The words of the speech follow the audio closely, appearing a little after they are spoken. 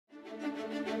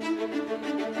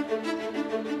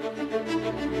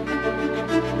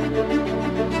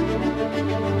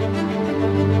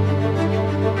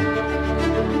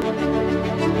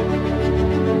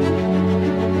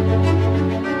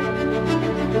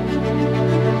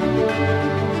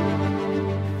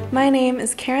My name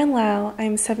is Karen Lau.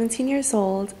 I'm 17 years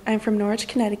old. I'm from Norwich,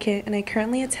 Connecticut, and I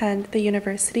currently attend the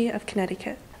University of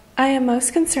Connecticut. I am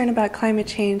most concerned about climate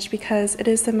change because it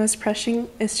is the most pressing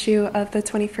issue of the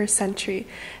 21st century.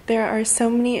 There are so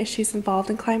many issues involved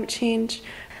in climate change.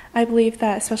 I believe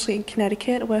that, especially in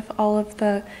Connecticut, with all of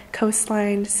the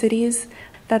coastline cities,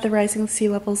 that the rising sea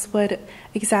levels would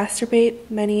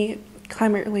exacerbate many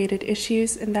climate-related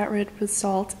issues, and that would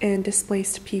result in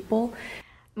displaced people.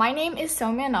 My name is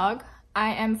Soumya Nag.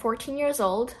 I am 14 years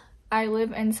old. I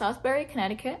live in Southbury,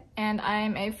 Connecticut, and I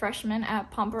am a freshman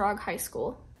at Pomperaug High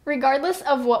School. Regardless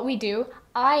of what we do,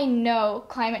 I know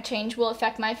climate change will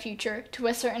affect my future to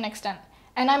a certain extent,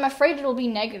 and I'm afraid it'll be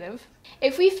negative.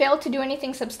 If we fail to do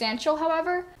anything substantial,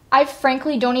 however, I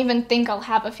frankly don't even think I'll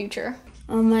have a future.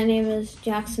 My name is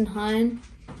Jackson Hine.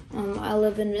 I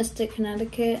live in Mystic,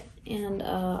 Connecticut, and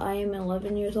I am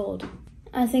 11 years old.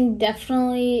 I think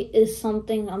definitely is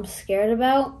something I'm scared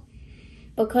about,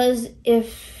 because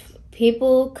if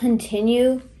people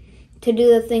continue to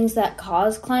do the things that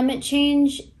cause climate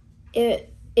change,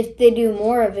 if they do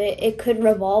more of it, it could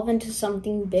revolve into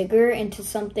something bigger, into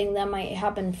something that might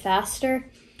happen faster.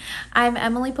 I'm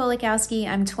Emily Polikowski.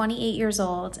 I'm 28 years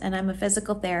old, and I'm a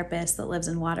physical therapist that lives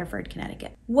in Waterford,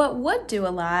 Connecticut. What would do a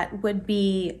lot would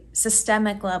be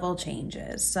systemic level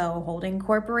changes. So holding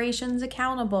corporations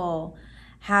accountable,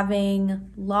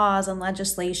 having laws and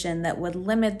legislation that would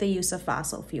limit the use of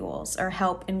fossil fuels or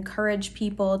help encourage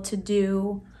people to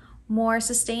do more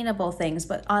sustainable things,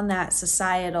 but on that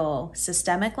societal,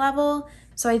 systemic level.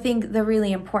 So I think the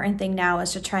really important thing now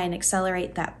is to try and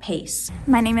accelerate that pace.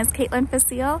 My name is Caitlin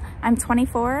Facile. I'm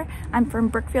 24. I'm from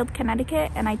Brookfield,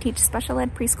 Connecticut, and I teach special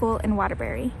ed preschool in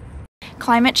Waterbury.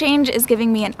 Climate change is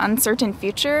giving me an uncertain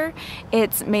future.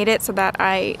 It's made it so that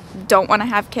I don't want to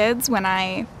have kids when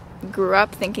I grew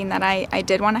up thinking that I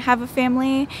did want to have a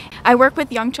family. I work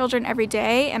with young children every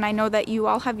day, and I know that you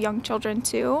all have young children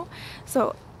too.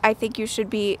 So I think you should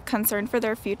be concerned for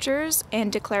their futures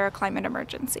and declare a climate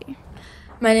emergency.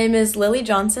 My name is Lily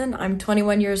Johnson. I'm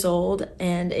 21 years old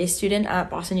and a student at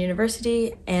Boston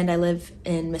University, and I live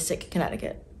in Mystic,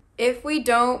 Connecticut. If we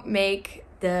don't make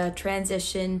the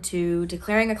transition to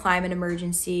declaring a climate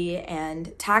emergency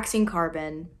and taxing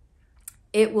carbon,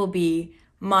 it will be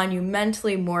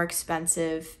monumentally more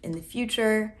expensive in the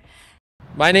future.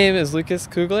 My name is Lucas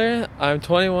Kugler. I'm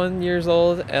 21 years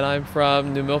old and I'm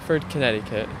from New Milford,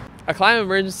 Connecticut. A climate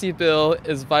emergency bill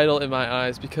is vital in my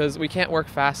eyes because we can't work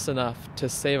fast enough to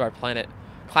save our planet.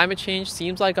 Climate change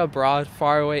seems like a broad,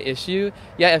 faraway issue,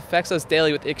 yet it affects us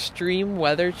daily with extreme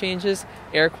weather changes,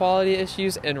 air quality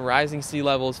issues, and rising sea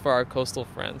levels for our coastal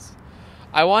friends.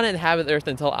 I want to inhabit Earth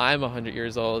until I'm 100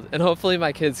 years old, and hopefully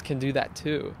my kids can do that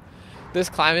too. This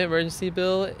climate emergency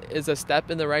bill is a step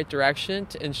in the right direction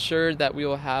to ensure that we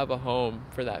will have a home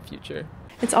for that future.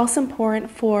 It's also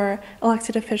important for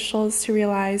elected officials to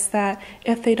realize that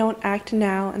if they don't act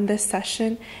now in this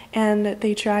session and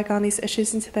they drag on these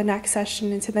issues into the next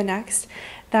session, into the next,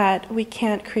 that we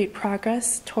can't create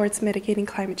progress towards mitigating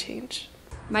climate change.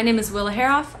 My name is Willa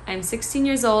Haroff. I'm 16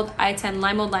 years old. I attend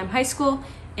Lime Old Lyme High School,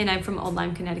 and I'm from Old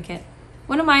Lyme, Connecticut.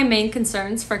 One of my main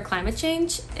concerns for climate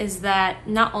change is that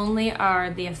not only are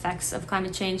the effects of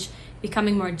climate change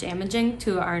becoming more damaging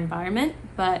to our environment,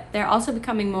 but they're also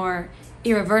becoming more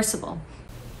irreversible.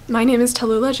 My name is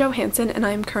Tallulah Johansson, and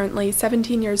I'm currently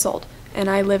 17 years old, and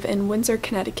I live in Windsor,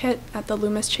 Connecticut at the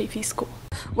Loomis Chaffee School.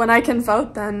 When I can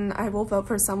vote, then I will vote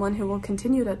for someone who will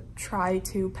continue to try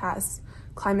to pass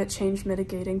climate change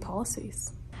mitigating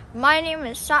policies. My name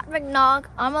is Satvik Nag.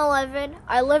 I'm 11.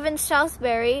 I live in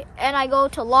Southbury, and I go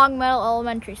to Longmeadow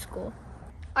Elementary School.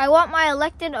 I want my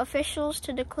elected officials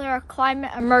to declare a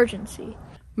climate emergency.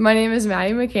 My name is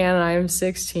Maddie McCann, and I am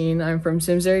 16. I'm from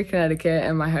Simsbury, Connecticut,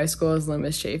 and my high school is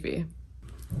Loomis Chaffee.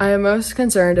 I am most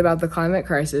concerned about the climate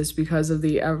crisis because of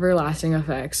the everlasting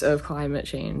effects of climate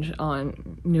change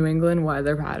on New England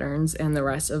weather patterns and the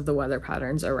rest of the weather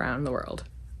patterns around the world.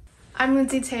 I'm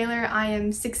Lindsay Taylor. I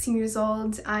am 16 years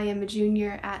old. I am a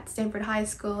junior at Stamford High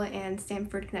School in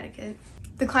Stamford, Connecticut.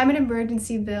 The climate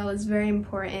emergency bill is very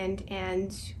important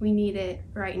and we need it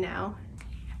right now.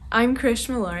 I'm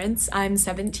Krishma Lawrence. I'm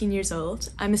 17 years old.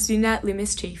 I'm a student at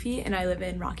Loomis Chaffee and I live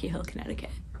in Rocky Hill, Connecticut.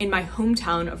 In my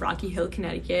hometown of Rocky Hill,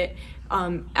 Connecticut,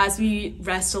 as we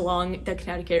rest along the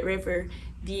Connecticut River,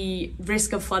 the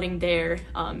risk of flooding there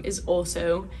is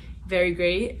also very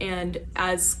great, and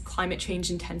as climate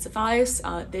change intensifies,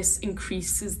 this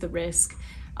increases the risk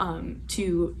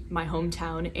to my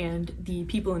hometown and the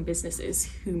people and businesses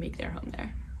who make their home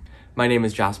there. My name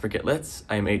is Jasper Gitlitz.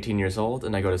 I am 18 years old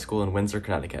and I go to school in Windsor,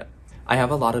 Connecticut. I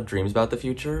have a lot of dreams about the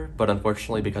future, but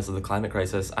unfortunately because of the climate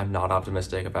crisis, I'm not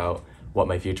optimistic about what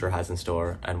my future has in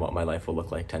store and what my life will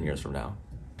look like 10 years from now.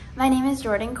 My name is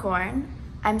Jordan Korn.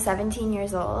 I'm 17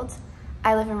 years old.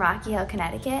 I live in Rocky Hill,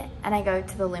 Connecticut, and I go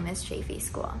to the Loomis Chafee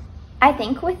School. I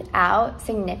think without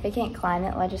significant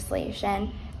climate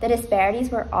legislation, the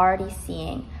disparities we're already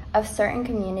seeing of certain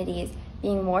communities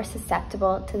being more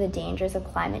susceptible to the dangers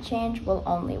of climate change will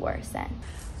only worsen.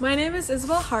 My name is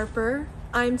Isabel Harper.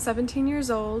 I'm 17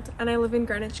 years old and I live in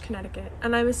Greenwich, Connecticut,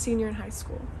 and I'm a senior in high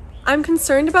school. I'm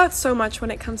concerned about so much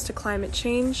when it comes to climate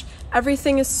change.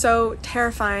 Everything is so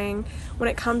terrifying when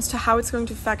it comes to how it's going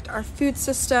to affect our food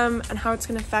system and how it's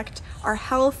going to affect our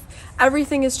health.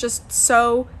 Everything is just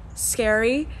so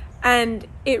scary and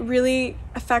it really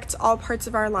affects all parts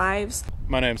of our lives.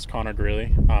 My name's Connor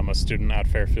Greeley. I'm a student at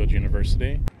Fairfield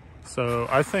University. So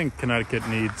I think Connecticut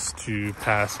needs to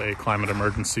pass a climate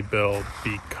emergency bill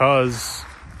because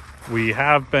we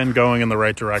have been going in the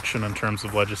right direction in terms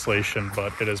of legislation,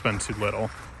 but it has been too little.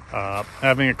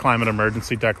 Having a climate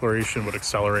emergency declaration would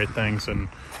accelerate things and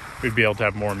we'd be able to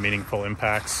have more meaningful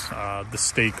impacts. The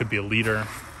state could be a leader.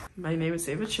 My name is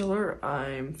Ava Chiller.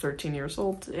 I'm 13 years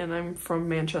old and I'm from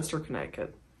Manchester,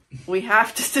 Connecticut. We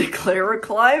have to declare a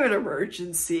climate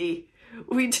emergency.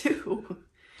 We do.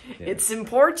 Yeah. It's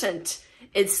important.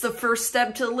 It's the first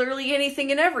step to literally anything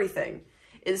and everything,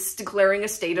 is declaring a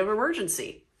state of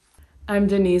emergency. I'm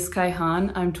Denise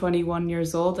Kaihan. I'm 21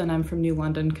 years old and I'm from New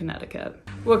London, Connecticut.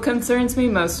 What concerns me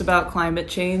most about climate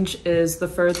change is the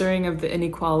furthering of the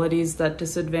inequalities that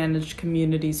disadvantaged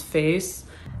communities face.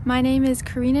 My name is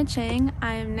Karina Chang.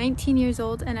 I am 19 years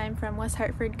old and I'm from West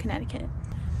Hartford, Connecticut.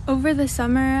 Over the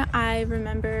summer, I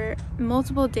remember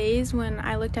multiple days when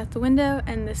I looked out the window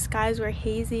and the skies were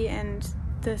hazy and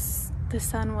the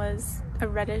sun was a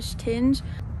reddish tinge.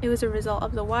 It was a result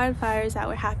of the wildfires that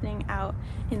were happening out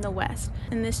in the west.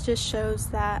 And this just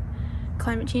shows that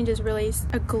climate change is really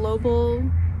a global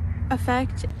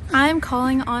effect. I'm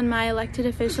calling on my elected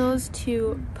officials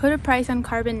to put a price on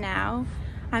carbon now.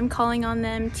 I'm calling on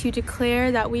them to declare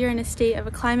that we are in a state of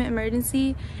a climate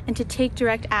emergency and to take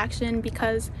direct action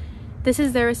because this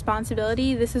is their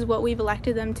responsibility. This is what we've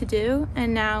elected them to do,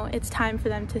 and now it's time for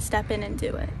them to step in and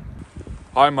do it.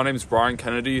 Hi, my name is Brian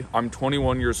Kennedy. I'm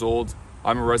 21 years old.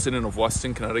 I'm a resident of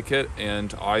Weston, Connecticut,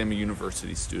 and I am a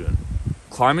university student.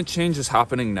 Climate change is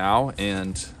happening now,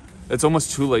 and it's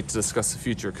almost too late to discuss the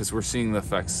future because we're seeing the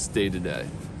effects day to day.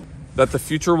 That the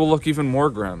future will look even more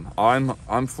grim.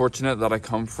 I'm fortunate that I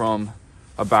come from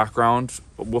a background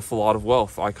with a lot of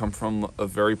wealth. I come from a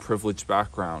very privileged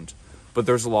background, but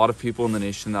there's a lot of people in the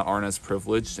nation that aren't as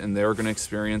privileged, and they're going to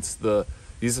experience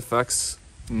these effects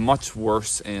much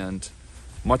worse and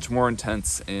much more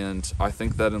intense. And I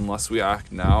think that unless we act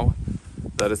now,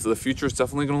 the future is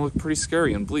definitely going to look pretty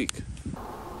scary and bleak.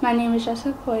 My name is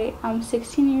Jessica Coit. I'm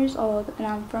 16 years old and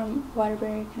I'm from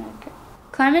Waterbury, Connecticut.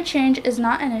 Climate change is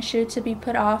not an issue to be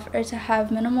put off or to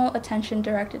have minimal attention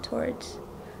directed towards.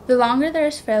 The longer there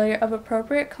is failure of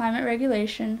appropriate climate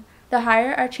regulation, the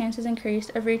higher our chances increase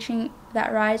of reaching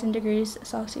that rise in degrees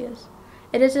Celsius.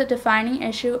 It is a defining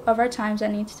issue of our times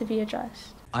that needs to be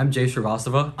addressed. I'm Jay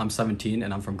Srivastava. I'm 17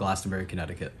 and I'm from Glastonbury,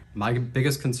 Connecticut. My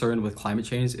biggest concern with climate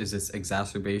change is its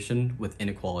exacerbation with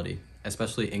inequality,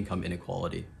 especially income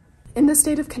inequality. In the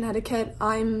state of Connecticut,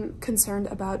 I'm concerned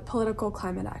about political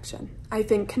climate action. I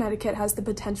think Connecticut has the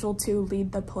potential to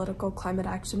lead the political climate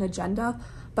action agenda,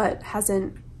 but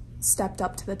hasn't stepped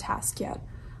up to the task yet.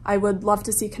 I would love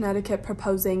to see Connecticut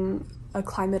proposing a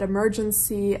climate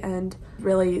emergency and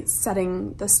really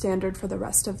setting the standard for the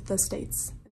rest of the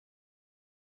states.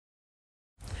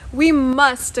 We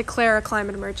must declare a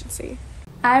climate emergency.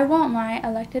 I want my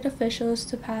elected officials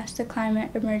to pass the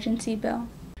climate emergency bill.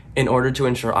 In order to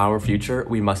ensure our future,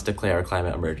 we must declare a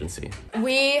climate emergency.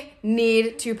 We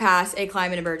need to pass a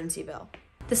climate emergency bill.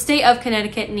 The state of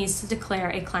Connecticut needs to declare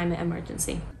a climate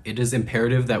emergency. It is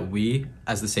imperative that we,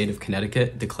 as the state of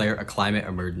Connecticut, declare a climate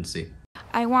emergency.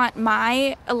 I want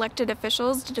my elected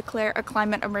officials to declare a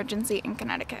climate emergency in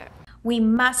Connecticut. We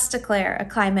must declare a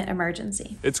climate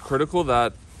emergency. It's critical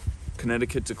that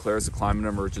Connecticut declares a climate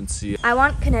emergency. I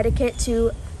want Connecticut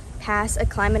to pass a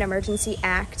climate emergency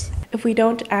act. If we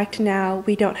don't act now,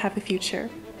 we don't have a future,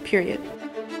 period.